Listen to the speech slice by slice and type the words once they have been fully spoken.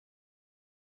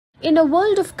In a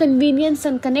world of convenience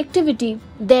and connectivity,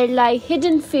 there lie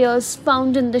hidden fears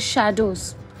found in the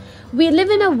shadows. We live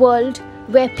in a world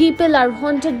where people are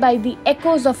haunted by the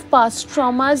echoes of past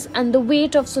traumas and the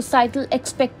weight of societal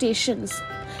expectations.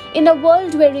 In a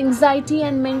world where anxiety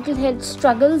and mental health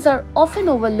struggles are often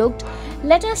overlooked,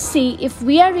 let us see if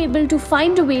we are able to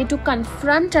find a way to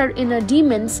confront our inner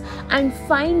demons and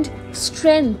find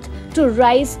strength to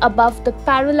rise above the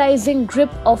paralyzing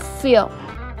grip of fear.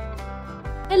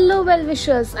 Hello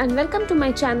well-wishers and welcome to my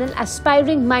channel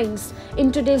Aspiring Minds.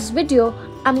 In today's video,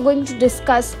 I'm going to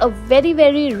discuss a very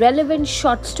relevant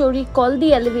short story called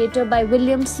The Elevator by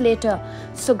William Sleator.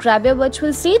 So grab your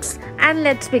virtual seats and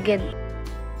let's begin.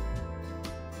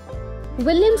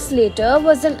 William Sleator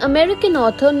was an American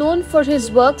author known for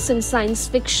his works in science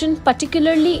fiction,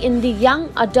 particularly in the young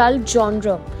adult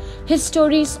genre. His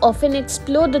stories often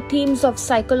explore the themes of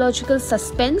psychological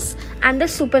suspense and the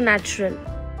supernatural.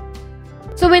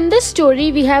 So in this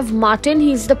story, we have Martin.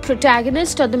 He's the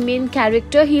protagonist or the main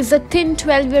character. He's a thin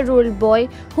 12-year-old boy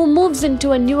who moves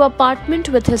into a new apartment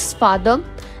with his father.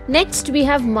 Next, we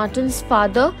have Martin's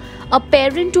father, a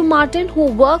parent to Martin who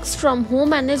works from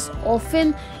home and is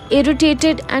often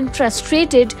irritated and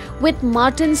frustrated with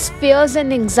Martin's fears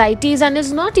and anxieties and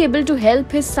is not able to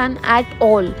help his son at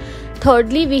all.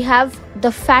 Thirdly, we have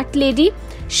the fat lady.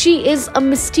 She is a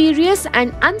mysterious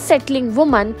and unsettling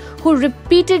woman who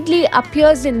repeatedly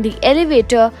appears in the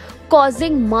elevator,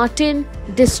 causing Martin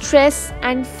distress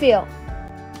and fear.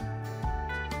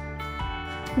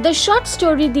 The short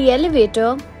story The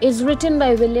Elevator is written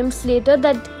by William Sleator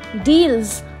that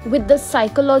deals with the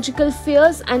psychological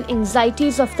fears and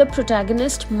anxieties of the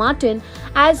protagonist Martin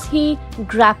as he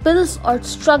grapples or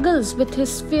struggles with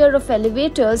his fear of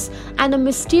elevators and a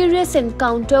mysterious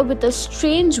encounter with a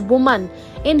strange woman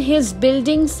in his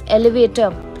building's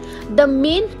elevator. The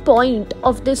main point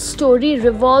of this story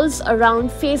revolves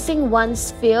around facing one's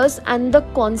fears and the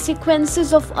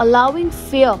consequences of allowing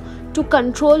fear to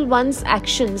control one's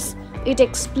actions. It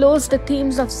explores the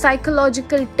themes of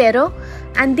psychological terror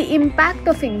and the impact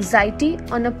of anxiety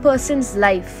on a person's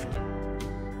life.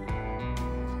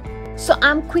 So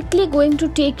I'm quickly going to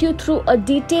take you through a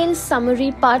detailed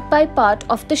summary part by part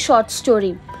of the short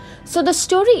story. So the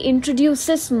story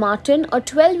introduces Martin, a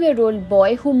 12-year-old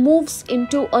boy who moves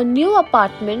into a new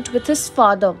apartment with his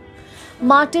father.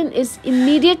 Martin is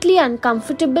immediately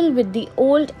uncomfortable with the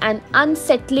old and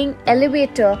unsettling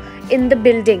elevator in the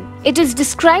building. It is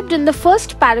described in the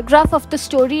first paragraph of the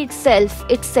story itself.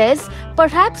 It says,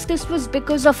 perhaps this was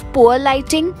because of poor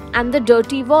lighting and the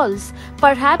dirty walls.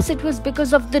 Perhaps it was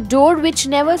because of the door which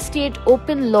never stayed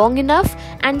open long enough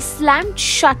and slammed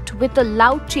shut with a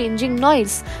loud changing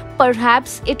noise.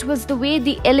 Perhaps it was the way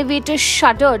the elevator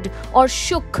shuddered or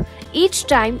shook each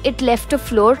time it left a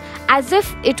floor as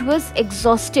if it was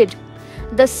exhausted.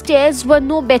 The stairs were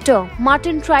no better.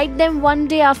 Martin tried them one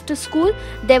day after school.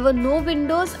 There were no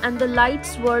windows and the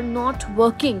lights were not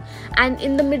working. And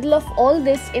in the middle of all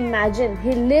this, imagine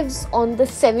he lives on the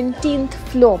 17th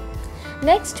floor.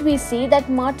 Next, we see that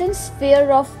Martin's fear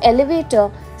of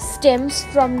elevator stems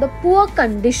from the poor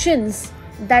conditions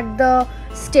that the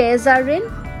stairs are in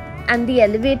and the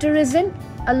elevator is in,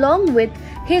 along with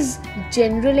his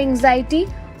general anxiety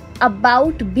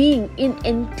about being in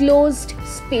enclosed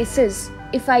spaces.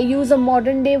 If I use a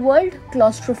modern day word,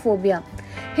 claustrophobia.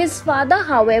 His father,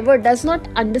 however, does not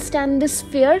understand this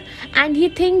fear and he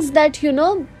thinks that,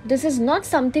 this is not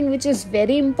something which is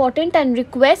very important and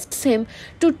requests him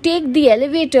to take the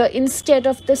elevator instead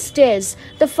of the stairs.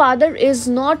 The father is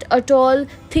not at all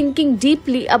thinking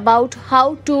deeply about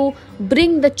how to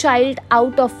bring the child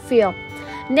out of fear.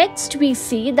 Next, we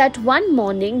see that one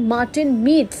morning Martin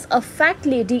meets a fat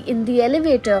lady in the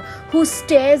elevator who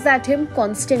stares at him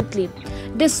constantly.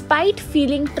 Despite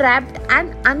feeling trapped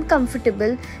and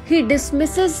uncomfortable, he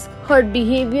dismisses her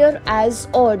behavior as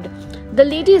odd. The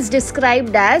lady is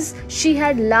described as she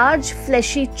had large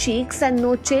fleshy cheeks and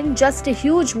no chin, just a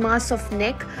huge mass of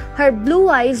neck. Her blue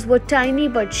eyes were tiny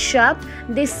but sharp.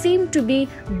 They seemed to be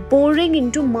boring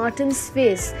into Martin's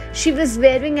face. She was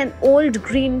wearing an old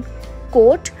green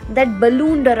coat that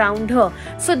ballooned around her.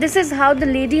 So this is how the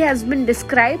lady has been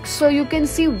described. So you can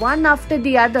see one after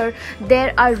the other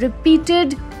there are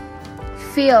repeated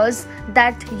fears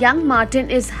that young Martin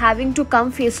is having to come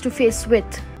face to face with.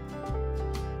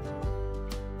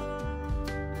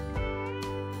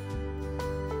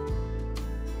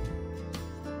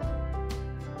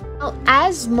 Now,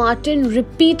 as Martin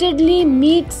repeatedly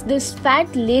meets this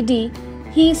fat lady,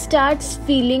 he starts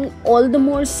feeling all the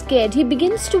more scared. He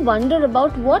begins to wonder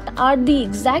about what are the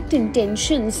exact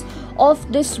intentions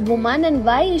of this woman and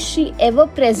why is she ever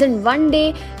present. One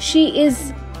day she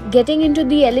is getting into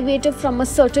the elevator from a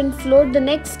certain floor, the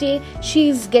next day she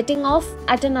is getting off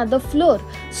at another floor.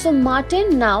 So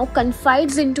Martin now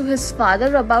confides into his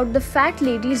father about the fat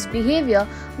lady's behavior,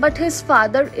 but his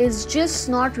father is just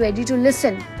not ready to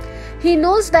listen. He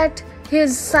knows that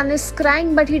his son is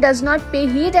crying, but he does not pay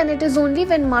heed, and it is only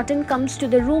when Martin comes to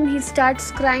the room he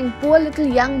starts crying. Poor little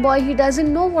young boy, he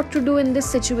doesn't know what to do in this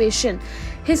situation.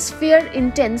 His fear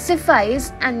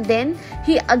intensifies, and then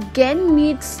he again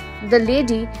meets the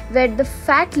lady, where the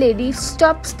fat lady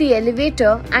stops the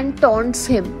elevator and taunts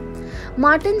him.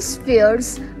 Martin's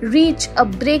fears reach a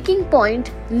breaking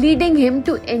point, leading him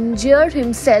to injure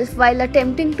himself while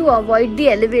attempting to avoid the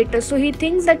elevator. So he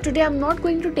thinks that today I'm not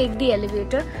going to take the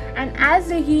elevator, and as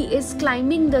he is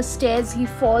climbing the stairs, he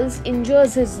falls,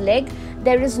 injures his leg.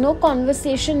 There is no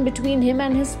conversation between him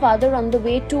and his father on the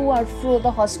way to or through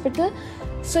the hospital.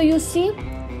 So you see,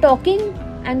 talking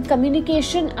and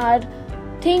communication are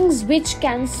things which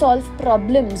can solve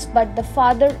problems, but the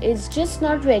father is just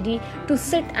not ready to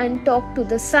sit and talk to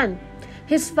the son.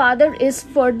 His father is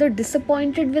further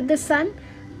disappointed with the son,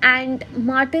 and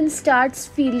Martin starts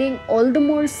feeling all the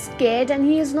more scared, and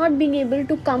he is not being able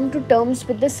to come to terms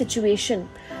with the situation.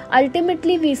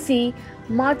 Ultimately, we see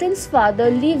Martin's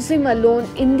father leaves him alone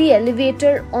in the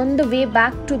elevator on the way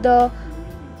back to the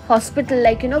hospital.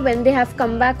 When they have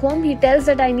come back home, he tells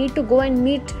that I need to go and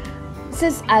meet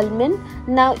Mrs. Alman.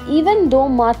 Now, even though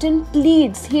Martin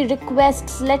pleads, he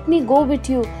requests, let me go with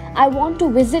you, I want to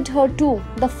visit her too,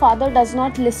 the father does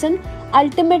not listen.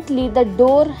 Ultimately, the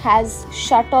door has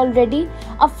shut already.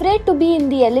 Afraid to be in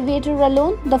the elevator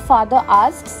alone, the father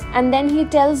asks, and then he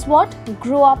tells what?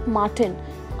 Grow up, Martin.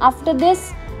 After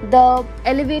this, the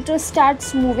elevator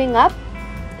starts moving up.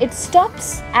 It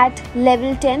stops at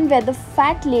level 10, where the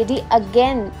fat lady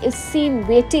again is seen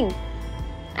waiting,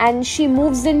 and she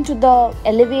moves into the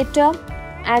elevator,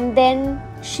 and then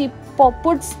she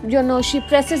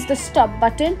presses the stop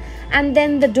button, and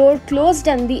then the door closed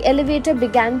and the elevator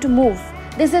began to move.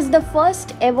 This is the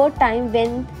first ever time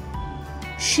when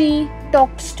she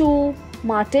talks to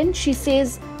Martin. She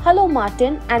says, hello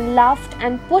Martin, and laughed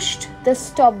and pushed the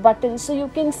stop button. So you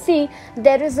can see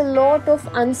there is a lot of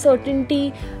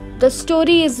uncertainty. The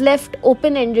story is left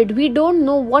open-ended. We don't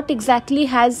know what exactly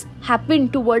has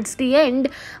happened towards the end,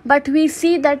 but we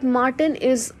see that Martin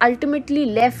is ultimately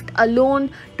left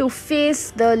alone to face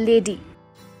the lady.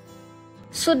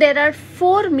 So there are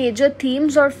 4 major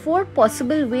themes or 4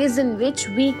 possible ways in which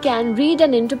we can read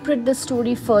and interpret the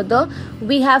story further.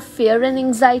 We have fear and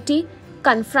anxiety,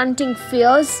 confronting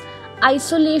fears,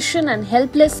 isolation and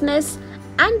helplessness,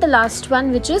 and the last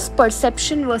one, which is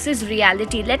perception versus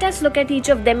reality. Let us look at each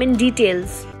of them in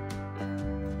details.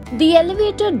 The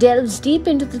elevator delves deep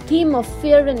into the theme of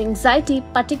fear and anxiety,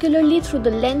 particularly through the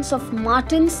lens of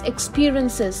Martin's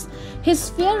experiences.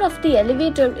 His fear of the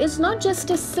elevator is not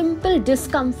just a simple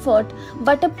discomfort,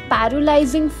 but a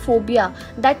paralyzing phobia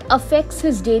that affects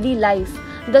his daily life.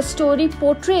 The story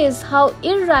portrays how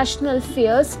irrational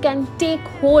fears can take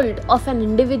hold of an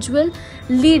individual,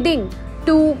 leading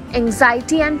to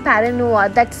anxiety and paranoia,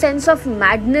 that sense of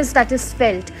madness that is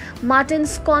felt.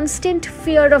 Martin's constant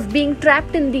fear of being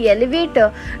trapped in the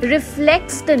elevator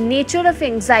reflects the nature of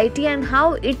anxiety and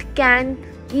how it can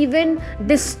even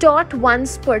distort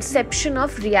one's perception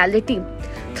of reality.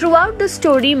 Throughout the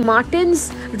story,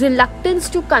 Martin's reluctance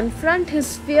to confront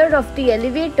his fear of the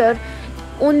elevator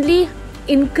only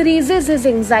increases his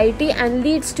anxiety and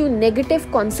leads to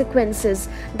negative consequences.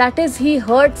 That is, he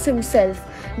hurts himself.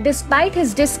 Despite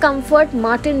his discomfort,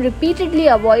 Martin repeatedly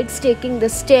avoids taking the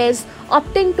stairs,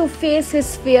 opting to face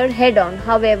his fear head-on.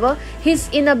 However, his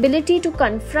inability to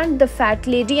confront the fat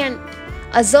lady and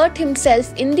assert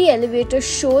himself in the elevator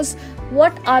shows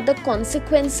what are the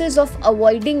consequences of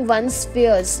avoiding one's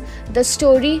fears. The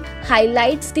story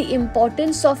highlights the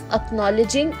importance of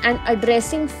acknowledging and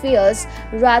addressing fears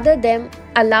rather than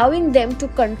allowing them to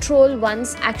control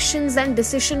one's actions and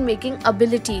decision-making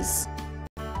abilities.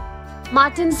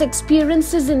 Martin's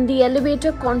experiences in the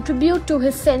elevator contribute to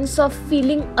his sense of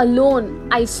feeling alone,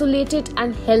 isolated,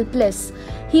 and helpless.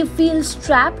 He feels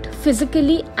trapped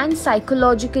physically and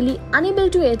psychologically, unable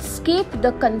to escape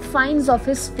the confines of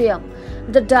his fear.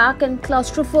 The dark and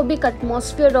claustrophobic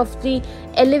atmosphere of the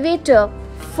elevator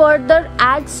further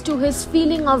adds to his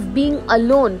feeling of being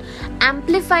alone,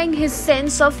 amplifying his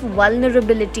sense of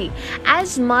vulnerability.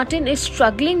 As Martin is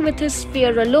struggling with his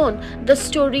fear alone, the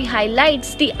story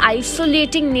highlights the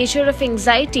isolating nature of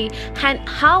anxiety and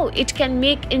how it can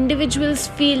make individuals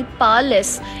feel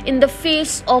powerless in the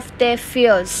face of their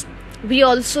fears. We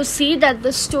also see that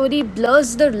the story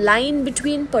blurs the line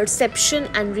between perception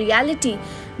and reality,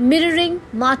 mirroring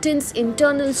Martin's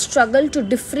internal struggle to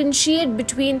differentiate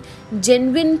between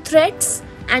genuine threats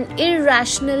and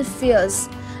irrational fears.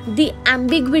 The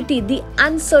ambiguity, the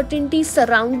uncertainty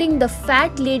surrounding the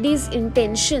fat lady's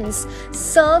intentions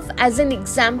serve as an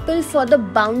example for the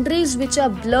boundaries which are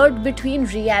blurred between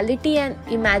reality and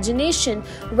imagination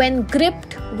when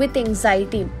gripped with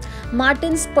anxiety.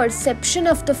 Martin's perception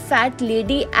of the fat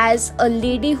lady as a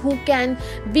lady who can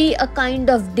be a kind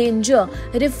of danger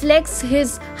reflects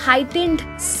his heightened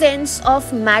sense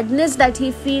of madness that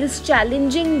he feels,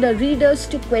 challenging the readers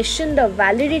to question the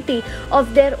validity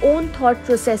of their own thought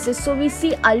processes. So we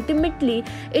see ultimately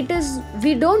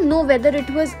we don't know whether it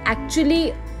was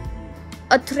actually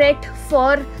a threat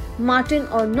for Martin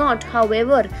or not.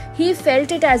 However, he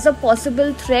felt it as a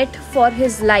possible threat for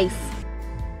his life.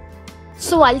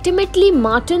 So ultimately,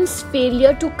 Martin's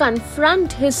failure to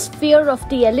confront his fear of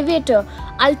the elevator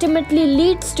ultimately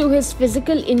leads to his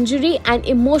physical injury and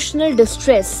emotional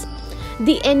distress.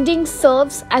 The ending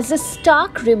serves as a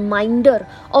stark reminder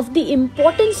of the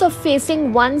importance of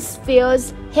facing one's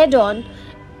fears head-on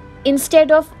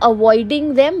instead of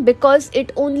avoiding them, because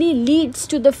it only leads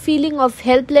to the feeling of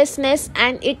helplessness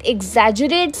and it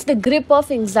exaggerates the grip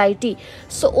of anxiety.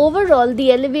 So overall,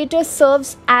 the elevator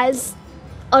serves as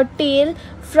a tale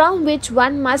from which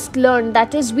one must learn,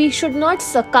 that is, we should not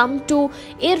succumb to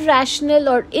irrational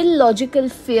or illogical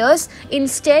fears.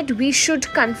 Instead, we should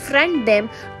confront them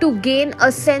to gain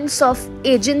a sense of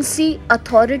agency,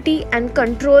 authority, and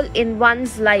control in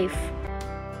one's life.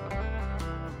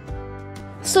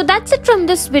 So that's it from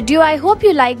this video. I hope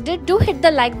you liked it. Do hit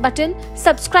the like button,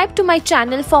 subscribe to my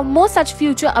channel for more such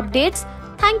future updates.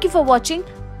 Thank you for watching.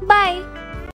 Bye.